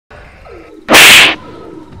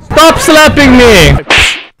Stop slapping me!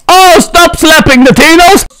 Oh, stop slapping the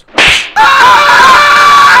Dinos!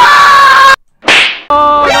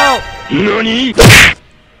 Oh no! NANI?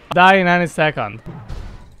 Die in any second.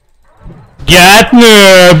 Get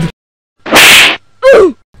noob!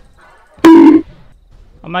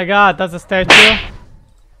 Oh my god, that's a statue.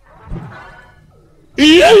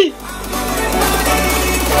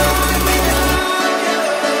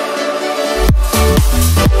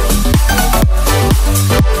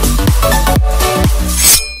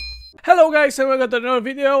 Hello guys, and welcome to another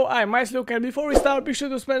video. I'm Luke, and before we start, be sure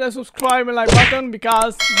to smash the subscribe and like button,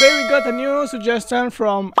 because today we got a new suggestion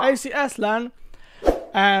from ACSLAN,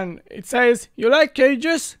 and it says, you like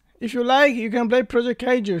cages? If you like, you can play Project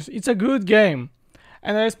Kaiju. It's a good game.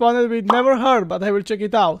 And I responded with never heard, but I will check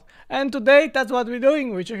it out. And today that's what we're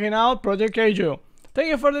doing. We're checking out Project Kaiju. Thank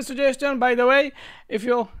you for the suggestion. By the way, if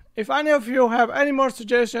any of you have any more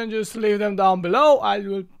suggestions, just leave them down below. I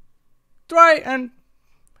will try, and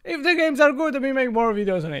if the games are good, we make more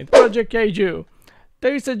videos on it. Project Kaiju.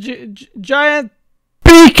 There is a giant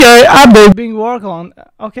PK update being worked on.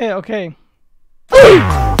 Okay.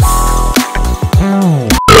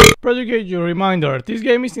 Project Kaiju reminder. This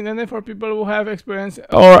game is intended for people who have experience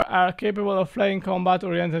or are capable of playing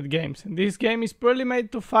combat-oriented games. This game is purely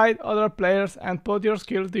made to fight other players and put your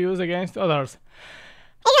skill to use against others.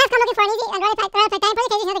 If you have come looking for an easy and roleplay time, Project Kaiju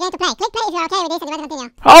is not the game to play. Click play if you're okay with this and you want to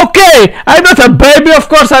continue. Okay! I'm not a baby, of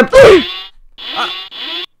course I'm...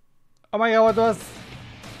 Oh my god, what was...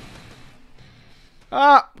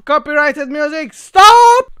 copyrighted music,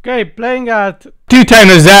 stop! Okay, playing at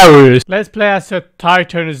Titanosaurus. Let's play as a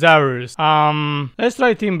Titanosaurus. Let's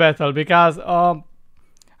try team battle, because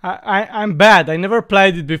I'm bad. I never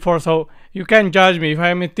played it before, so you can't judge me. If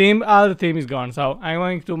I'm a team, all the team is gone. So I'm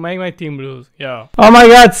going to make my team lose. Yeah. Oh my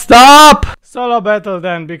god, stop! Solo battle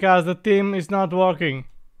then, because the team is not working.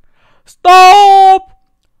 Stop!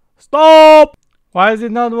 Stop! Why is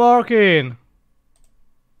it not working?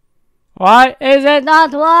 Why is it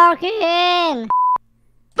not working?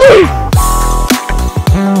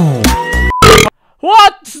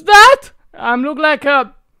 What's that? I look like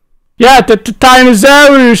a... Yeah, the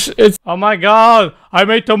Titanosaurus. It's... Oh my god, I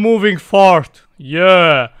made a moving fort.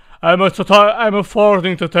 Yeah, I'm a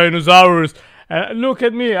farting Titanosaurus. And look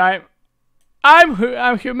at me, I'm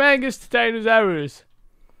humongous Titanosaurus.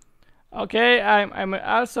 Okay, I'm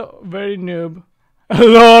also very noob.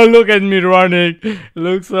 Oh, look at me running.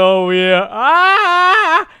 Looks so weird.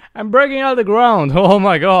 Ah! I'm breaking all the ground. Oh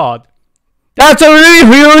my god. That's a really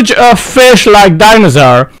huge fish-like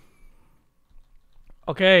dinosaur.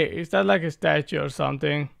 Okay, is that like a statue or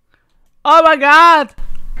something? Oh my god!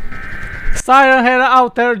 Siren Head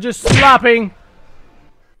out there just slapping.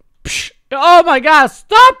 Psh. Oh my god,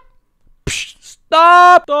 stop! Psh.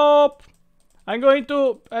 Stop! I'm going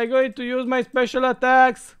to use my special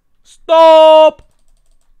attacks. Stop!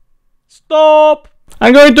 Stop!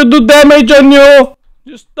 I'm going to do damage on you!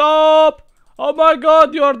 Just stop! Oh my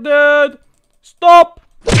god, you're dead! Stop!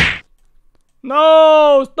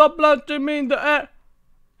 No! Stop launching me in the air!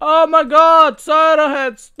 Oh my god! Siren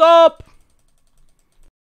Head, stop!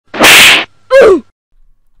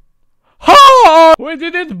 Ha! We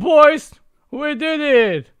did it, boys! We did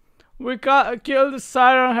it! We killed the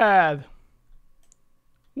Siren Head!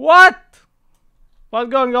 What? What's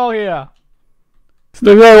going on here?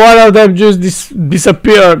 The guy, one of them just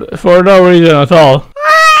disappeared for no reason at all.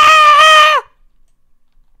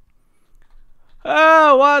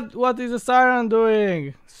 What is the siren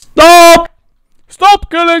doing? Stop! Stop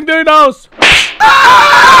killing dinos!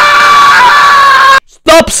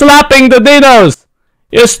 Stop slapping the dinos!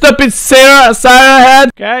 You stupid siren head!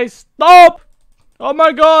 Okay, stop! Oh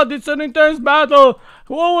my god, it's an intense battle!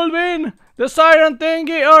 Who will win? The siren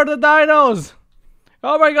thingy or the dinos?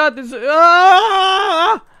 Oh my god, this...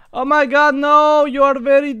 Ah! Oh my god, no, you are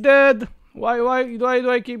very dead. Why do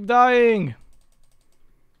I keep dying?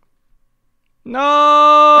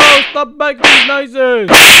 No, stop making these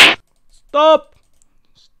noises. Stop.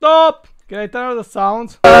 Can I turn on the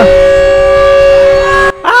sounds? Stop.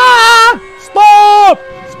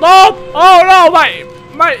 Oh no,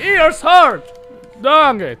 my ears hurt.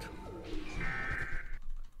 Dang it.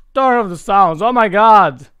 Turn off the sounds. Oh my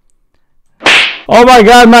god. Oh my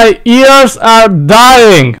god, my ears are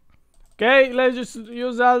dying! Okay, let's just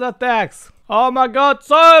use all the attacks. Oh my god,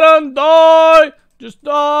 Siren, die! Just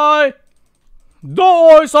die!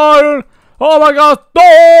 Die, Siren! Oh my god,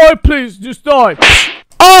 die! Please, just die!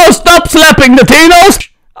 Oh, stop slapping the Dinos!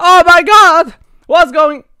 Oh my god! What's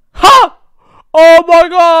going... Ha! Oh my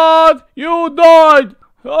god! You died!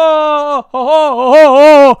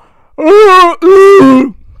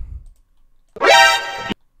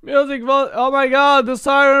 Music volume. Oh my god, the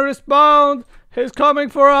siren respawned. He's coming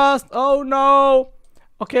for us. Oh no.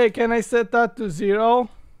 Okay, can I set that to 0?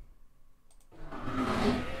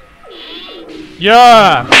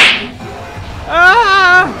 Yeah.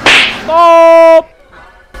 Ah! Stop!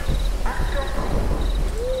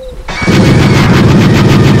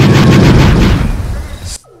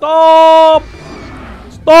 Stop!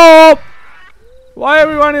 Stop! Why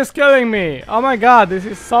everyone is killing me? Oh my god, this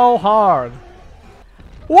is so hard.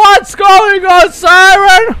 What's going on,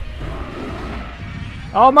 Siren?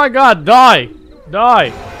 Oh my god, die! Die!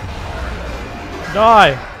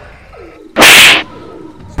 Die!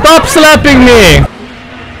 Stop slapping me!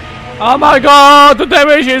 Oh my god, the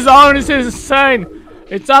damage is on, this is insane!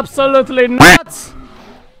 It's absolutely nuts!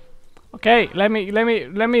 Okay, let me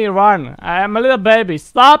run. I'm a little baby.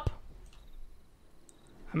 Stop!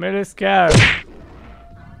 I'm really scared.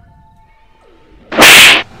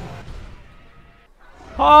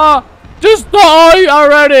 Oh, just die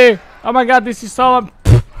already! Oh my god, this is so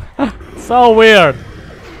so weird.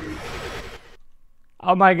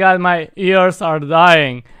 Oh my god, my ears are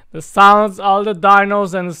dying. The sounds, all the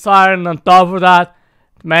dinos and the siren on top of that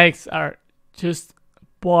are just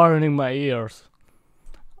burning my ears.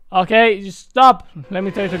 Okay, just stop. Let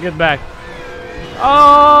me try to get back.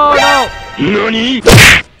 Oh no! Nani?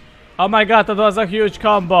 Oh my god, that was a huge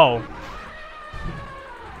combo.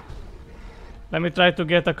 Let me try to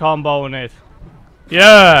get a combo on it.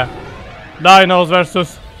 Yeah! Dinos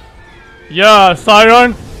versus... Yeah,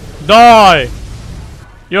 Siren! Die!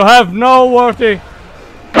 You have no worthy...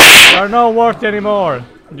 You are no worthy anymore.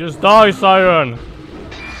 Just die, Siren.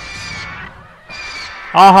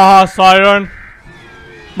 Ha ha ha, Siren.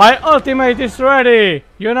 My ultimate is ready!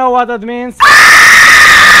 You know what that means?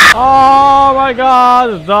 Oh my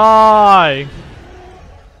god, die!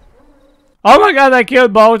 Oh my god, I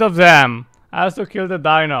killed both of them! I also killed the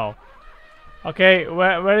dino. Okay,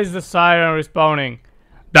 where is the siren respawning?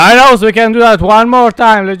 Dinos, we can do that one more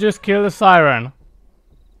time. Let's just kill the siren.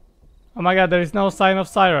 Oh my god, there is no sign of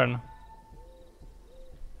siren.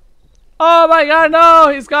 Oh my god, no!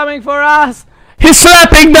 He's coming for us! He's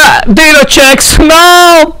slapping the dino checks!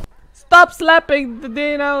 No! Stop slapping the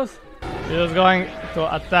dinos! You're just going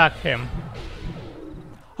to attack him.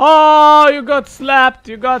 Oh, you got slapped!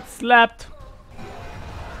 You got slapped!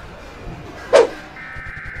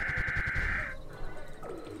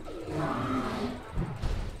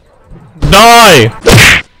 Die!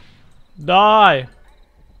 Die!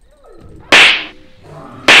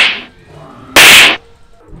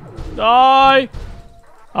 Die!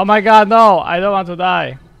 Oh my god, no! I don't want to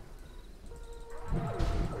die.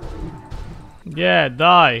 Yeah,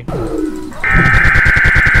 die.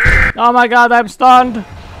 Oh my god, I'm stunned!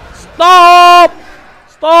 Stop!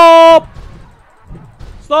 Stop!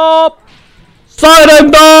 Stop! Siren,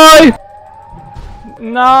 die!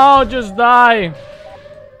 No, just die!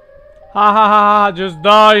 Ha ha ha ha, just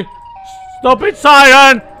die! Stop it,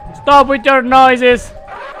 Siren! Stop with your noises!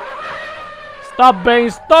 Stop being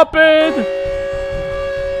stupid!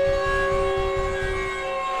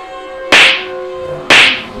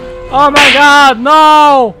 Oh my god,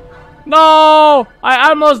 no! No! I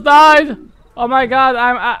almost died! Oh my god,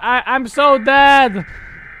 I'm so dead!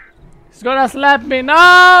 He's gonna slap me,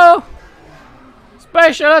 no!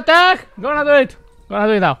 Special attack! Gonna do it! Gonna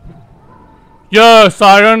do it now. Yeah,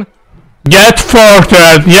 Siren! Get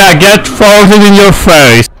farted! Yeah, get farted in your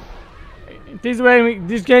face!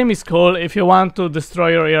 This game is cool if you want to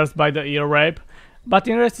destroy your ears by the ear rape. But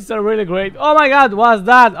in rest it's a really great... Oh my god, what's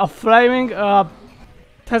that? A flaming... it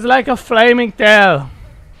has like a flaming tail.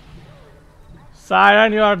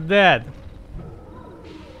 Siren, you are dead.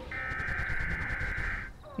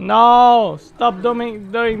 No! Stop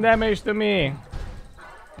doing damage to me.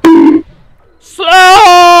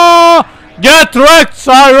 Slow! Get wrecked,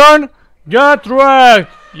 Siren! Get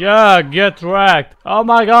wrecked! Yeah, get wrecked. Oh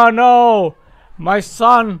my god, no! My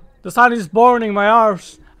sun! The sun is burning my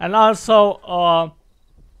arms. And also,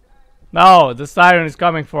 no, the siren is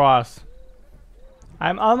coming for us.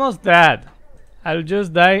 I'm almost dead. I'll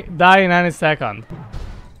just die in any second.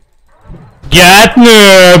 Get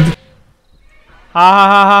noobed! Ha ha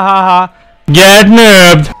ha ha ha ha! Get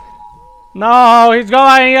noobed! No, he's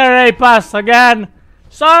going to rape us again!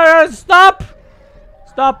 Siren, stop!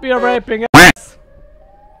 Stop your raping us!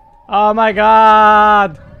 Oh my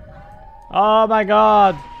god! Oh my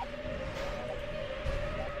god!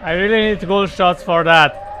 I really need cool shots for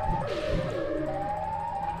that.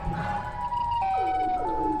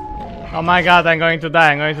 Oh my god, I'm going to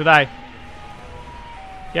die, I'm going to die.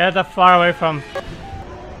 Get far away from...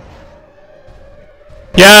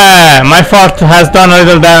 Yeah, my fort has done a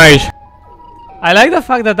little damage. I like the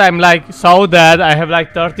fact that I'm like so dead. I have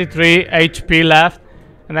like 33 HP left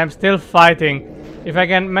and I'm still fighting. If I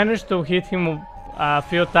can manage to hit him a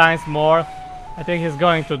few times more, I think he's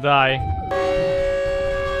going to die.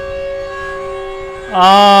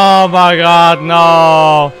 Oh my god,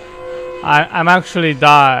 no! I'm actually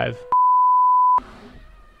died.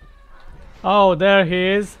 Oh, there he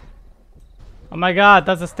is. Oh my god,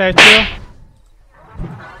 that's a statue.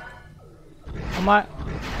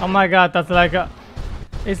 Oh my god, that's like a...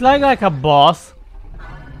 It's like a boss.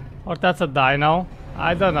 Or that's a dino.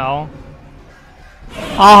 I don't know.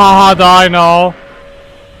 Ah, dino!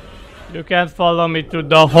 You can't follow me to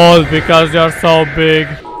the hole because you're so big.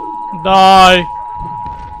 Die!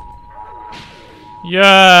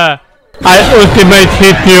 Yeah! I ultimate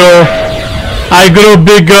hit you! I grew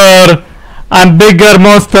bigger! I'm bigger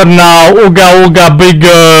monster now! Ooga ooga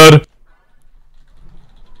bigger!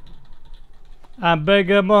 I'm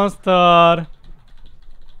bigger monster!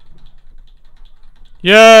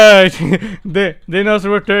 Yeah! The Dino's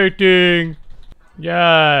rotating!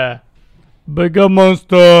 Yeah! Bigger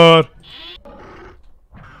monster!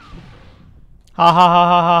 Ha ha ha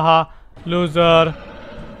ha ha ha! Loser!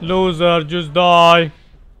 Loser, just die!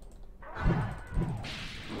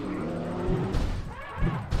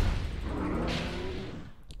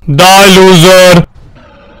 Die, loser!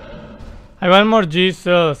 I want more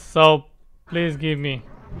Jesus, so please give me.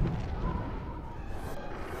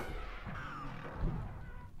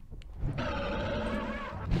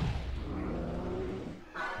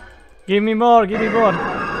 Give me more, give me more.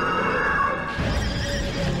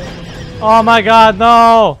 Oh my god,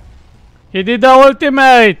 no! He did the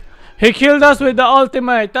ultimate! He killed us with the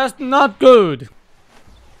ultimate! That's not good!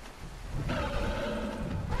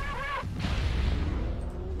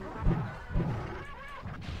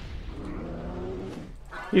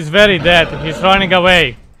 He's very dead. He's running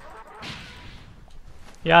away.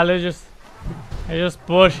 Yeah, let's just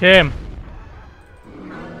push him.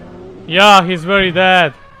 Yeah, he's very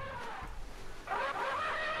dead.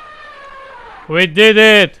 We did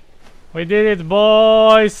it! We did it,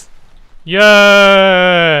 boys!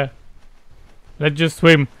 Yeah! Let's just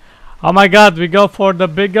swim. Oh my god, we go for the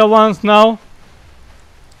bigger ones now.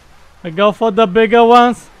 We go for the bigger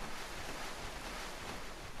ones.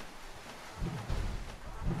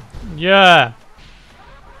 Yeah.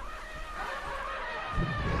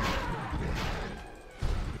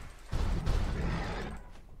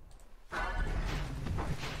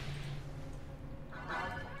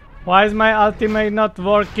 Why is my ultimate not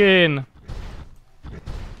working?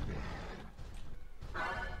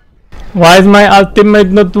 Why is my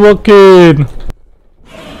ultimate not working?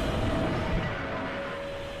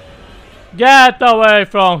 Get away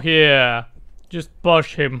from here! Just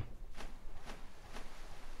push him.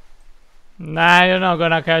 Nah, you're not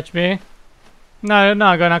gonna catch me. No, you're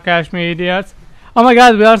not gonna catch me, idiots. Oh my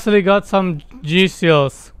god, we actually got some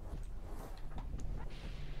G-seals.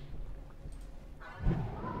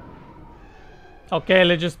 Okay,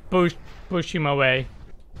 let's just push him away.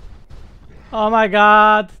 Oh my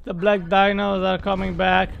god, the black dinos are coming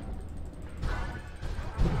back.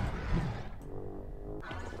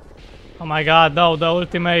 Oh my god, no, the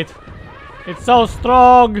ultimate. It's so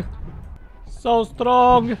strong. So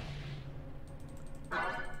strong.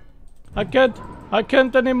 I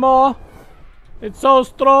can't anymore. It's so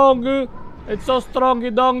strong. It's so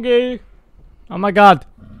strongy dongy. Oh my god.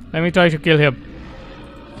 Let me try to kill him.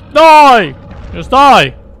 Die! Just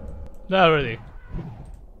die! Die already.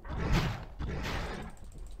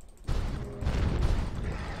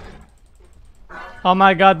 Oh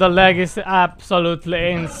my god, the leg is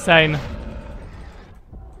absolutely insane.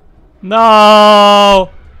 No!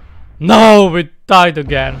 No, we died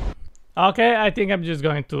again. Okay, I think I'm just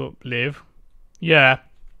going to leave. Yeah.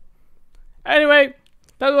 Anyway,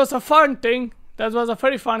 that was a fun thing. That was a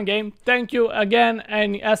very fun game. Thank you again,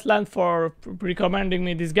 Annie Aslan, for recommending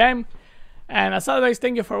me this game. And as always,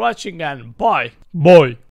 thank you for watching and bye. Bye.